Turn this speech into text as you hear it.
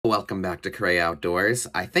welcome back to Cray Outdoors.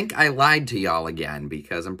 I think I lied to y'all again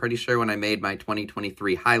because I'm pretty sure when I made my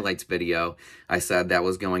 2023 highlights video, I said that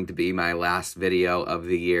was going to be my last video of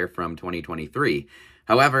the year from 2023.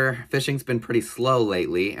 However, fishing's been pretty slow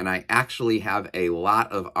lately, and I actually have a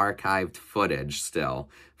lot of archived footage still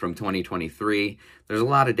from 2023. There's a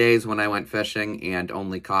lot of days when I went fishing and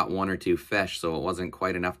only caught 1 or 2 fish, so it wasn't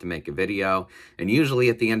quite enough to make a video. And usually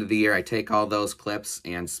at the end of the year, I take all those clips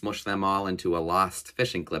and smush them all into a lost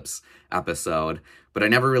fishing clips episode. But I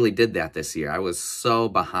never really did that this year. I was so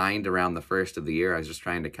behind around the first of the year. I was just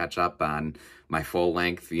trying to catch up on my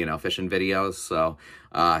full-length, fishing videos. So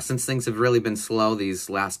since things have really been slow these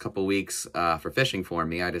last couple weeks for fishing for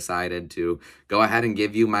me, I decided to go ahead and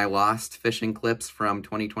give you my lost fishing clips from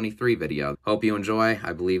 2023 video. Hope you enjoy.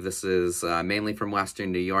 I believe this is mainly from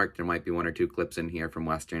Western New York. There might be 1 or 2 clips in here from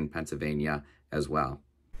Western Pennsylvania as well.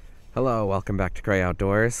 Hello, welcome back to Cray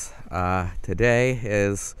Outdoors. Today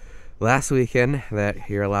is last weekend that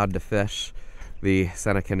you're allowed to fish the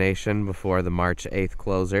Seneca Nation before the March 8th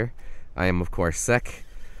closer. I am, of course, sick,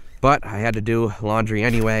 but I had to do laundry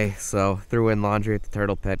anyway, so threw in laundry at the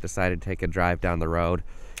turtle pit, decided to take a drive down the road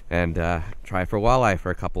and try for walleye for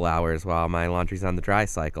a couple hours while my laundry's on the dry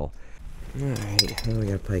cycle. Alright, well, we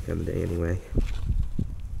got a pike on the day anyway.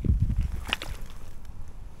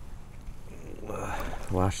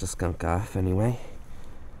 Wash the skunk off anyway.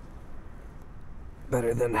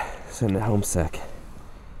 Better than sending it home sick.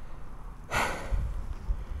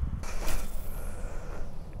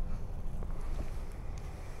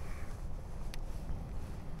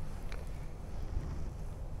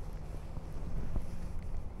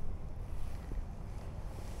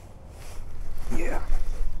 Yeah.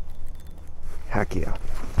 Heck yeah.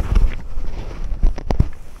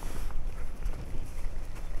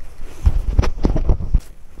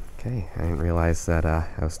 Okay, I didn't realize that I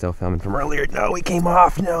was still filming from earlier. No, he came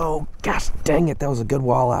off. No. Gosh dang it. That was a good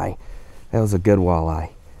walleye. That was a good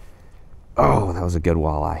walleye. Oh, that was a good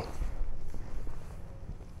walleye.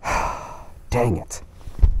 Dang it.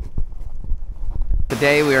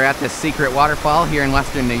 Today we are at this secret waterfall here in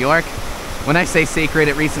Western New York. When I say secret,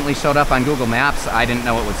 it recently showed up on Google Maps. I didn't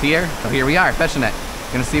know it was here, so here we are fishing it.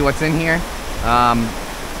 Gonna see what's in here.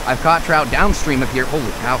 I've caught trout downstream of here.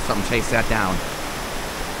 Holy cow, something chased that down.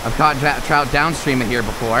 I've caught trout downstream of here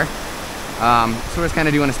before. So we're just kind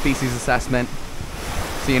of doing a species assessment,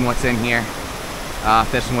 seeing what's in here.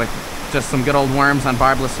 Fishing with just some good old worms on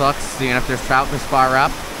barbless hooks, seeing if there's trout this far up.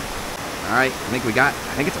 All right, I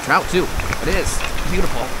think it's a trout too. It is,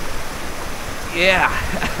 beautiful. Yeah.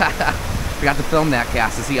 Forgot to film that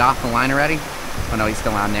cast. Is he off the line already? Oh no, he's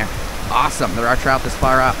still on there. Awesome, there are trout this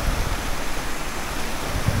far up.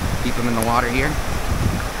 Keep them in the water here.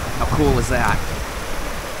 How cool is that?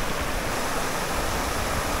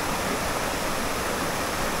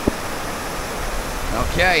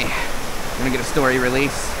 Okay, gonna get a story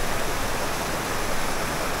release.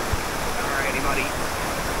 Alrighty, buddy.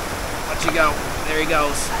 Let you go. There he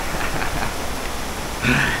goes.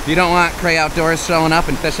 If you don't want Cray Outdoors showing up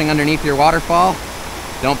and fishing underneath your waterfall,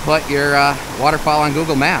 don't put your waterfall on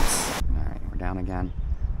Google Maps. Alright, we're down again.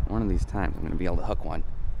 One of these times I'm gonna be able to hook one.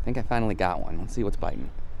 I think I finally got one. Let's see what's biting.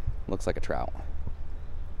 Looks like a trout.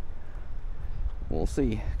 We'll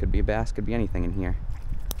see. Could be a bass, could be anything in here.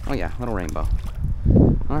 Oh yeah, little rainbow.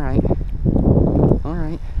 Alright.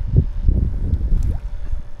 Alright.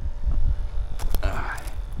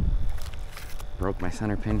 Broke my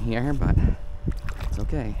center pin here, but it's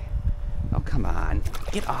okay. Oh, come on.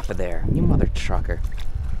 Get off of there, you mother trucker.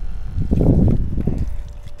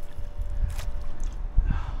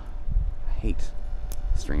 I hate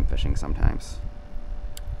stream fishing sometimes.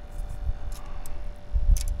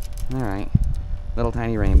 Alright. Little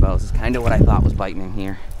tiny rainbows is kind of what I thought was biting in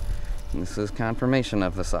here. And this is confirmation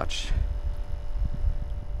of the such.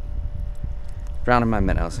 Drowning my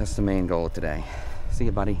minnows, that's the main goal of today. See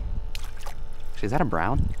you, buddy. Actually, is that a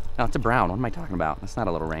brown? No, it's a brown. What am I talking about? That's not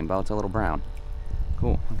a little rainbow, it's a little brown.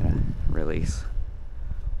 Cool, I'm gonna release.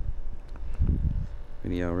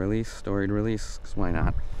 Video release, storied release, because why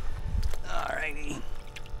not? Alrighty.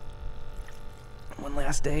 One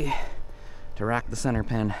last day to rack the center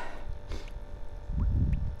pin.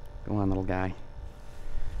 Go on, little guy.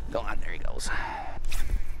 Go on, there he goes.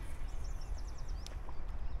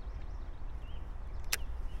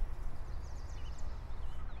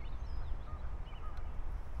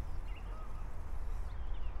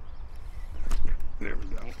 There we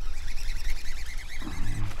go.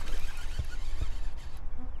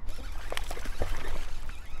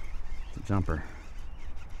 It's a jumper.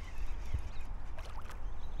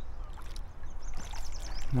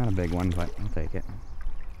 Not a big one, but I'll take it.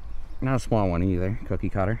 Not a small one either, cookie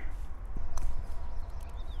cutter.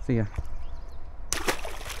 See ya.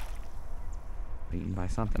 Eaten by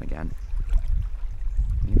something again.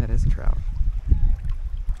 Maybe that is a trout.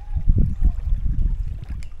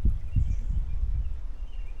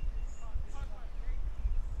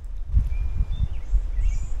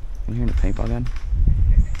 You hearing the paintball gun?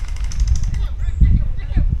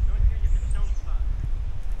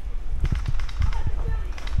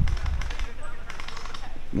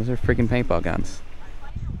 Those are freaking paintball guns.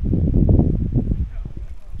 You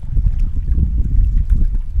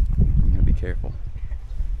gotta be careful.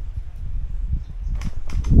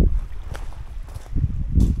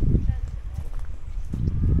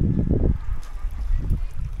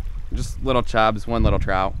 Just little chubs, one little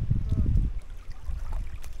trout.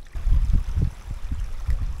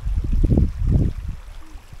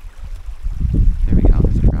 There we go,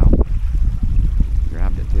 there's a trout.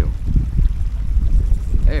 Grabbed it too.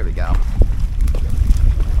 There we go.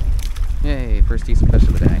 Yay, first decent fish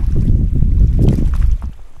of the day.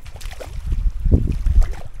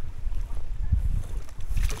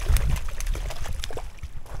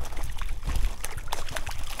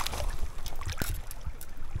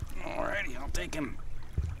 Alrighty, I'll take him.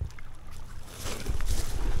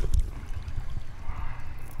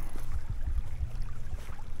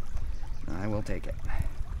 I will take it.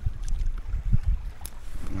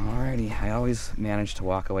 Alrighty, I always manage to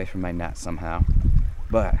walk away from my net somehow,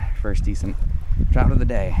 but first decent trout of the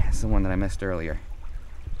day is the one that I missed earlier.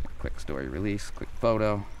 Quick story release, quick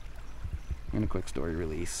photo, and a quick story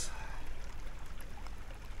release.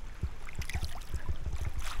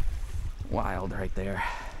 Wild right there.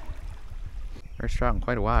 First trout in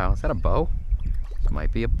quite a while. Is that a bow? This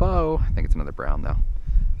might be a bow. I think it's another brown though.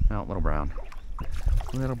 No, little brown.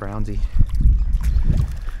 Little brownsy.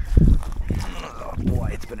 Oh boy,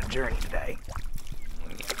 it's been a journey today.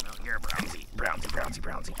 You're a brownsy. Brownsy, brownsy,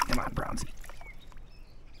 brownsy. Come on, brownsy.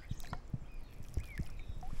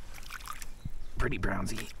 Pretty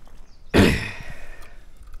brownsy. The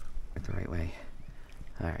right way.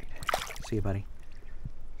 Alright. See you, buddy.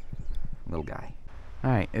 Little guy.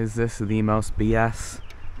 Alright, is this the most BS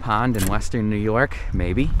pond in western New York?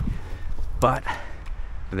 Maybe. But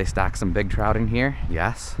do they stock some big trout in here?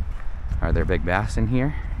 Yes. Are there big bass in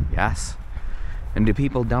here? Yes. And do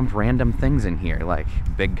people dump random things in here, like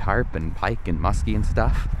big carp and pike and muskie and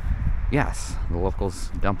stuff? Yes. The locals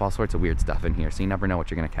dump all sorts of weird stuff in here, so you never know what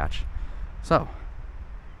you're gonna catch. So,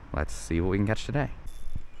 let's see what we can catch today.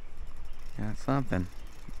 Got something.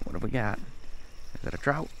 What have we got? Is it a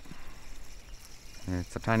trout?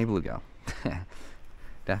 It's a tiny bluegill.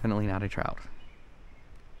 Definitely not a trout.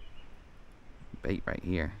 Bait right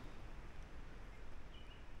here.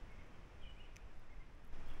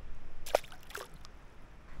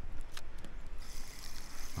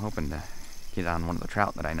 I'm hoping to get on one of the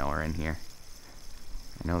trout that I know are in here.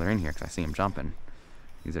 I know they're in here because I see them jumping.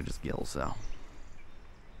 These are just gills, though.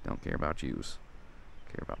 Don't care about yous.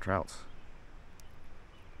 Care about trouts.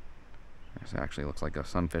 This actually looks like a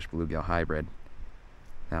sunfish bluegill hybrid.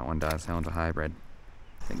 That one does. That one's a hybrid.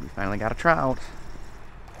 I think we finally got a trout.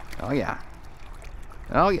 Oh yeah.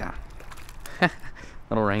 Oh yeah.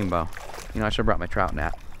 Little rainbow. You know, I should have brought my trout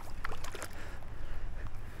net.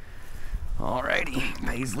 Alrighty,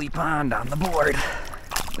 Paisley Pond on the board.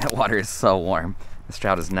 That water is so warm. This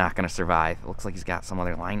trout is not going to survive. It looks like he's got some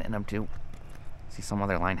other line in him too. See some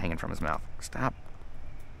other line hanging from his mouth. Stop.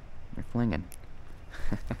 You're flinging.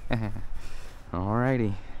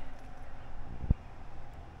 Alrighty.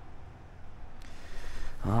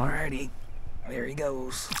 Alrighty. There he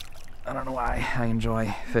goes. I don't know why I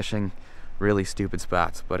enjoy fishing really stupid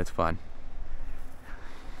spots, but it's fun.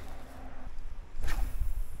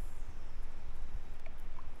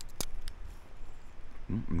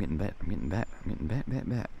 I'm getting bit. I'm getting bit. I'm getting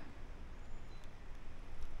bit.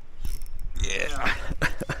 Yeah.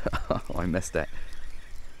 Oh, I missed it.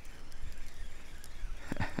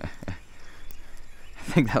 I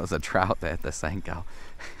think that was a trout that hit the Senko.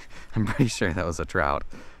 I'm pretty sure that was a trout.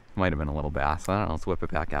 Might have been a little bass. I don't know. Let's whip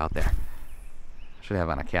it back out there. Should have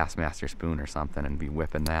on a Castmaster spoon or something and be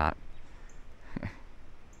whipping that. It's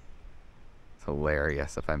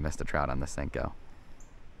hilarious if I missed a trout on the Senko.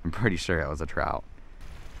 I'm pretty sure it was a trout.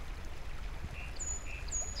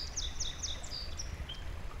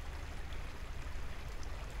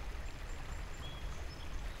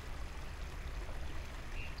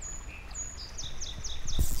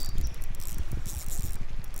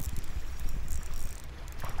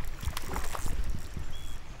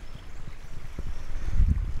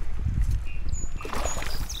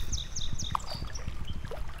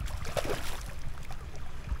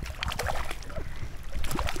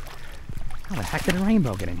 heck did a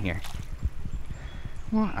rainbow get in here?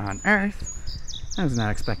 What on earth? I was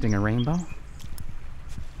not expecting a rainbow.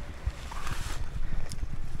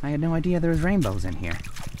 I had no idea there was rainbows in here.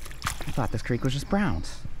 I thought this creek was just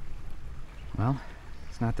browns. Well,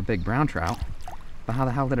 it's not the big brown trout, but how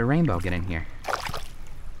the hell did a rainbow get in here?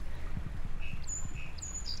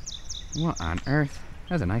 What on earth?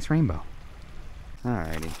 That was a nice rainbow.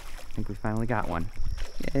 Alrighty, I think we finally got one.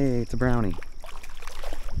 Yay, it's a brownie.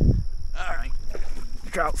 Alright,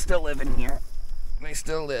 trout still live in here. They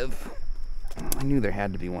still live. I knew there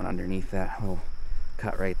had to be one underneath that little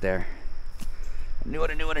cut right there. I knew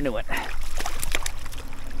it.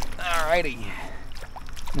 Alrighty.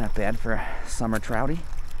 Not bad for a summer trouty.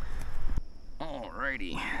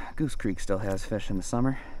 Alrighty. Goose Creek still has fish in the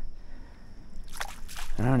summer.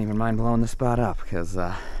 And I don't even mind blowing the spot up because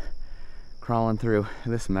crawling through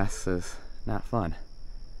this mess is not fun.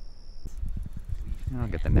 I'll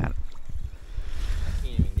get the net.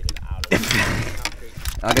 Can't even get it out of the concrete.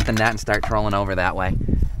 I'll get the net and start trolling over that way.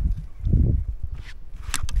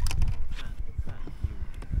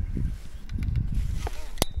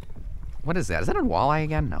 What is that? Is that a walleye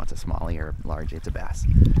again? No, it's a smallie or large. It's a bass.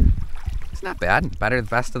 It's not bad. Better than the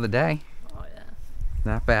best of the day. Oh yeah.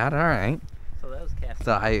 Not bad. All right. So that was casting.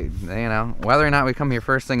 So whether or not we come here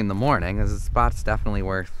first thing in the morning, this spot's definitely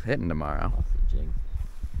worth hitting tomorrow. Off the jig.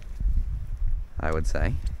 I would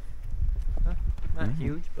say. Not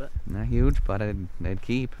huge, but Not huge, but it'd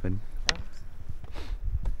keep. And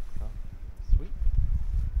sweet.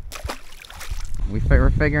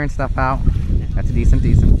 we're figuring stuff out. That's a decent.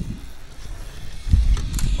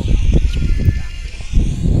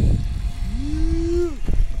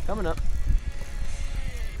 Coming up.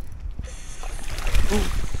 Ooh.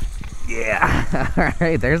 Yeah. All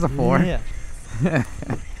right, there's a 4. Yeah.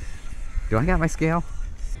 Do I got my scale?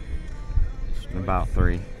 About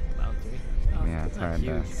 3. About 3. Oh, Yeah, it's not hard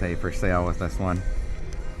huge. to say for sale with this one.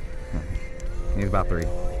 He's about 3.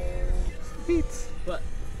 Sweet. But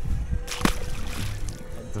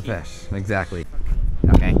It's a fish. Exactly.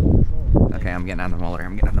 Okay. Okay, I'm getting on the motor.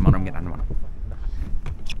 I'm getting on the motor. I'm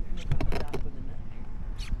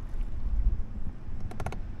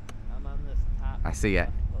on this top. I see it.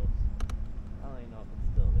 post. I don't even know if it's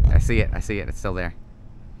still there. I see it. It's still there.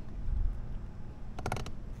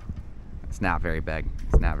 It's not very big.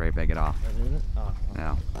 It's not very big at all. That isn't? Oh.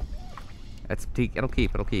 No. It'll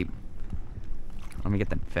keep. Let me get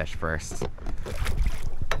the fish first.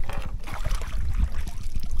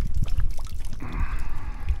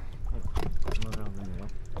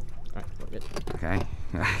 Alright, we're good. Okay.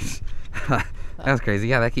 That was crazy.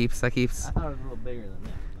 Yeah, that keeps. I thought it was a little bigger than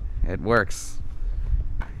that. It works.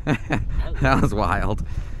 That was wild.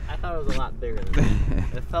 I thought it was a lot bigger than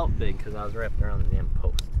that. It felt big because I was wrapped around the damn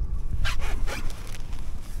post.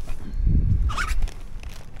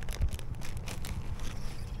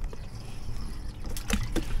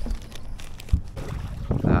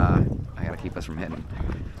 I gotta keep us from hitting.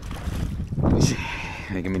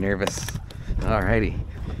 Making me nervous.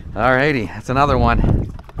 Alrighty. That's another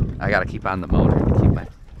one. I gotta keep on the motor to keep my.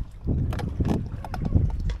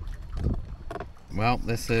 Well,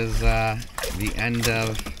 this is the end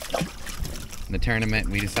of the tournament.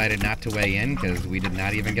 We decided not to weigh in because we did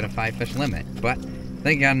not even get a 5-fish limit. But I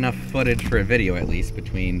think I got enough footage for a video at least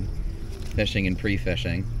between fishing and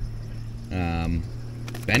pre-fishing.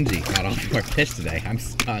 Benji caught all 4 fish today. I'm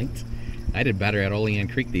skunked. I did better at Olean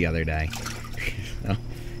Creek the other day. So,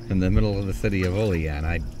 in the middle of the city of Olean.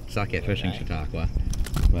 I suck at fishing Chautauqua.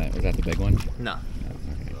 But was that the big one? No.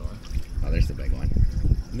 Oh, okay. Oh, there's the big one.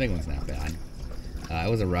 The big one's not bad. It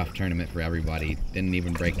was a rough tournament for everybody. Didn't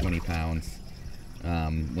even break 20 pounds.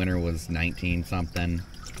 Winner was 19 something.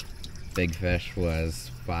 Big fish was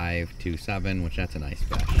 527, which that's a nice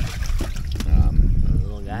fish.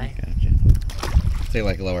 Little guy. Gotcha. Say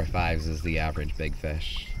like lower 5s is the average big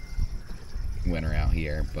fish winner out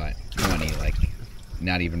here, but 20, like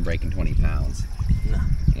not even breaking 20 pounds. No.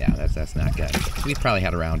 Yeah, that's not good. We probably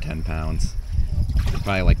had around 10 pounds.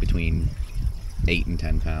 Probably like between 8 and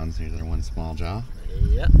 10 pounds. There's our one small jaw.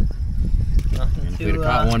 Yep. Nothing And if too, we'd have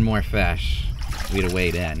caught one more fish, we'd have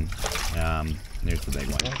weighed in. There's the big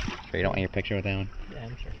one. Sure you don't want your picture with that one? Yeah,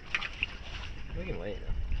 I'm sure. We can wait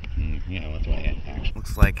though. Yeah, let's weigh it. Actually.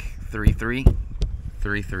 Looks like 3-3.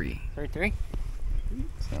 3-3. 33?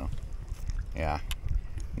 So, yeah.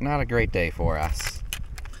 Not a great day for us.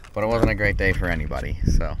 But it wasn't a great day for anybody,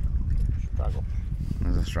 so. Struggle. It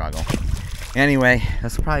was a struggle. Anyway,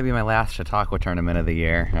 this will probably be my last Chautauqua tournament of the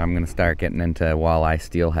year. I'm going to start getting into walleye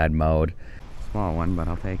steelhead mode. Small one, but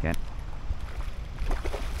I'll take it.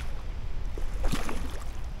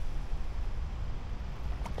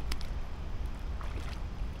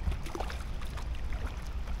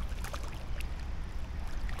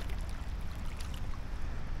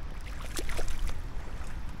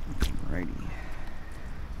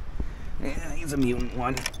 was a mutant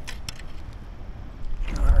one.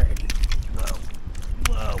 Alrighty. Whoa.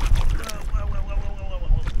 Whoa. Whoa.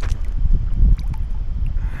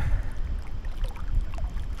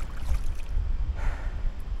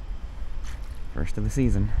 First of the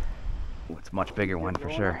season. Oh, it's a much bigger one for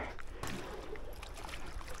sure.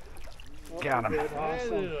 Got him.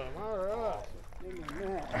 Awesome.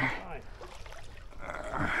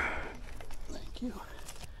 Thank you.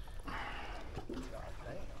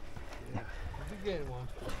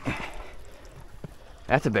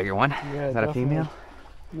 That's a bigger one. Yeah, is that a female?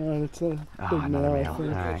 No, it's a big another male. male. I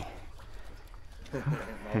think. All right.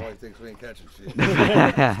 My wife thinks we ain't catching shit.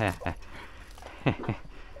 That's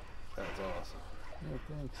awesome. Yeah,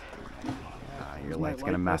 thanks. Your Is my light's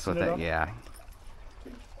gonna light mess with messing it, it up? yeah.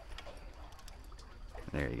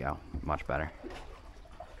 There you go. Much better.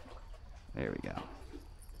 There we go.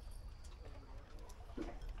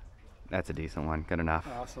 That's a decent one. Good enough.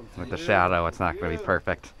 Awesome. With the shadow, it's not gonna be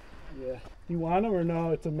perfect. Yeah. You want him or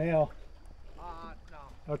no? It's a male.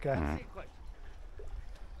 No. Okay. All right.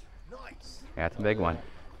 Nice. Yeah, it's a big one.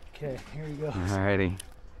 Okay, here you go. Alrighty.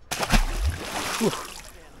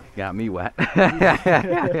 Got me wet.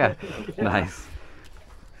 Yeah. Nice.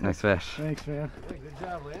 Nice fish. Thanks, man. Good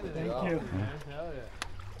job landing. Thank you. Hell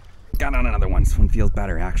yeah. Got on another one. This one feels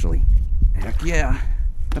better, actually. Heck yeah. Is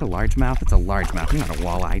that a largemouth? It's a largemouth. You're not a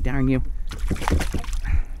walleye, darn you.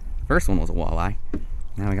 First one was a walleye.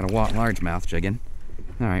 Now we got a largemouth jigging.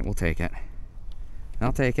 All right, we'll take it.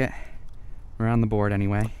 I'll take it. We're on the board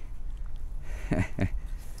anyway.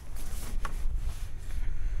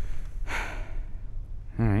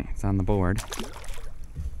 All right, it's on the board.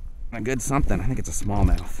 A good something. I think it's a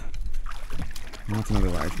smallmouth. No, it's another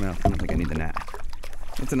largemouth. I don't think I need the net.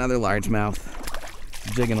 It's another largemouth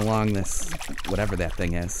jigging along this, whatever that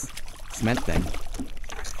thing is, cement thing.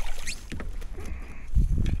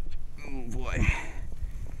 Oh boy.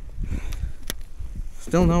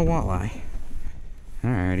 Still no walleye.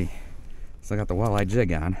 Alrighty. Still got the walleye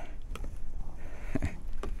jig on.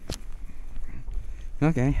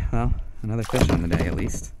 Okay, well, another fish on the day at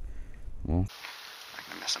least. Well, I'm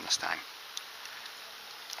gonna miss him this time.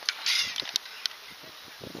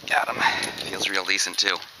 Got him. Feels real decent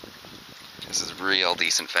too. This is real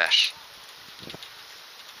decent fish.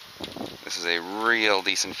 This is a real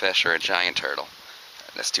decent fish or a giant turtle.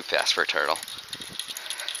 That's too fast for a turtle.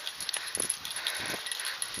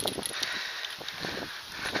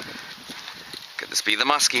 Could this be the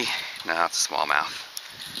muskie? No, it's a smallmouth.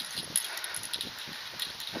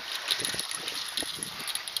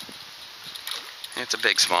 It's a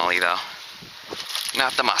big smallie though.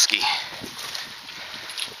 Not the muskie.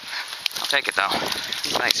 I'll take it though.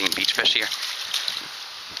 Nice eating beach fish here.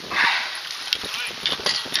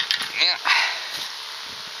 Yeah.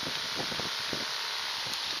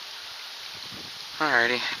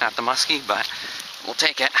 Alrighty, not the muskie, but we'll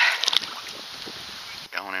take it.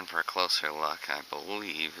 Going in for a closer look, I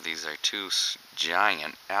believe these are two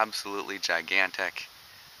giant, absolutely gigantic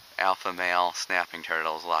alpha male snapping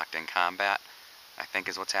turtles locked in combat, I think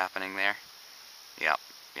is what's happening there. Yep,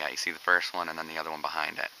 yeah, you see the first one and then the other one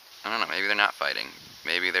behind it. I don't know, maybe they're not fighting.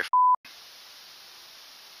 Maybe they're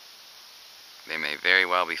They may very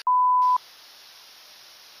well be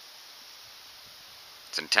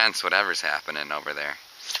It's intense whatever's happening over there.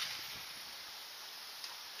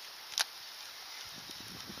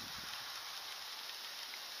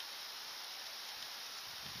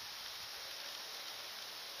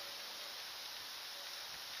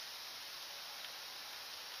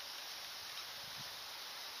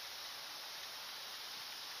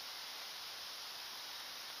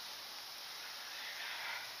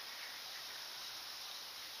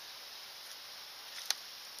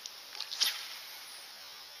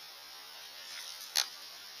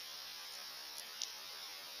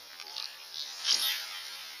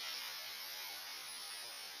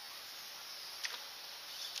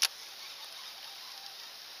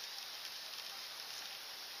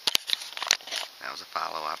 That was a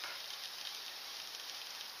follow-up.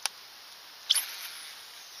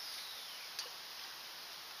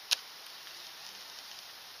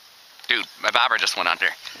 Dude, my bobber just went under.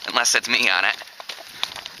 Unless it's me on it.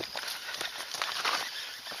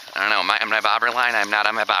 I don't know, am I on my bobber line? I'm not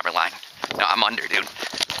on my bobber line. No, I'm under, dude.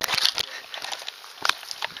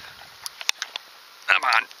 I'm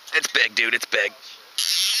on. It's big, dude, it's big.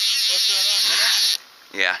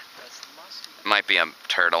 Yeah. It might be a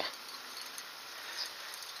turtle.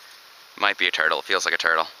 Might be a turtle. It feels like a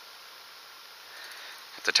turtle.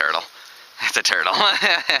 It's a turtle. It's a turtle.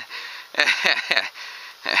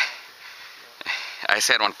 I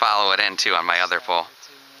said one follow it in too on my other pole.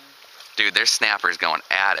 Dude, there's snappers going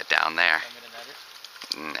at it down there.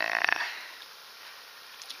 Nah.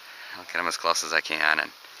 I'll get him as close as I can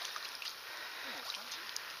and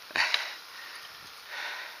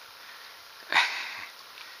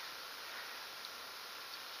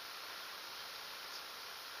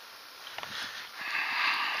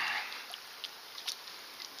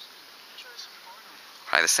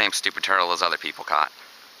probably the same stupid turtle those other people caught.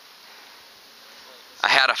 I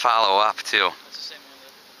had a follow up too.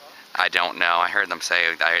 I don't know. I heard them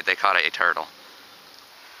say they caught a turtle.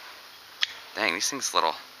 Dang, these things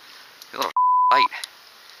little light.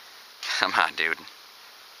 Come on, dude.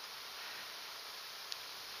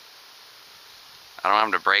 I don't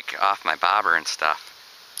want them to break off my bobber and stuff.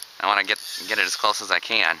 I want to get it as close as I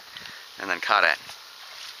can and then cut it.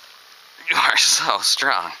 You are so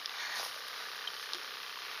strong.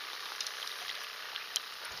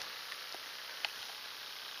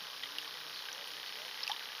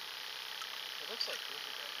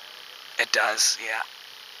 It does, yeah.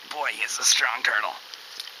 Boy, he is a strong turtle.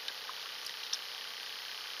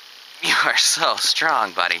 You are so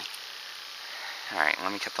strong, buddy. Alright,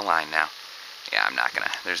 let me cut the line now. Yeah, I'm not gonna,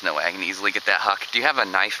 there's no way I can easily get that hook. Do you have a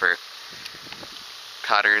knife or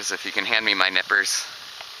cutters? If you can hand me my nippers.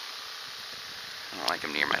 I don't like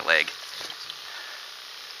them near my leg.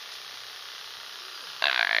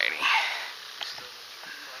 Alrighty.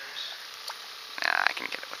 Nah, I can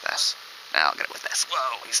get it with this. Now I'll get it with this.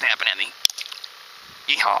 Whoa, he's snapping at me.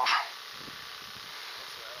 Yeehaw.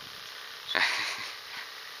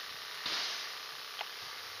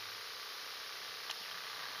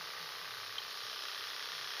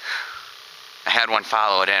 I had one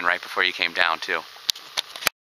follow it in right before you came down too.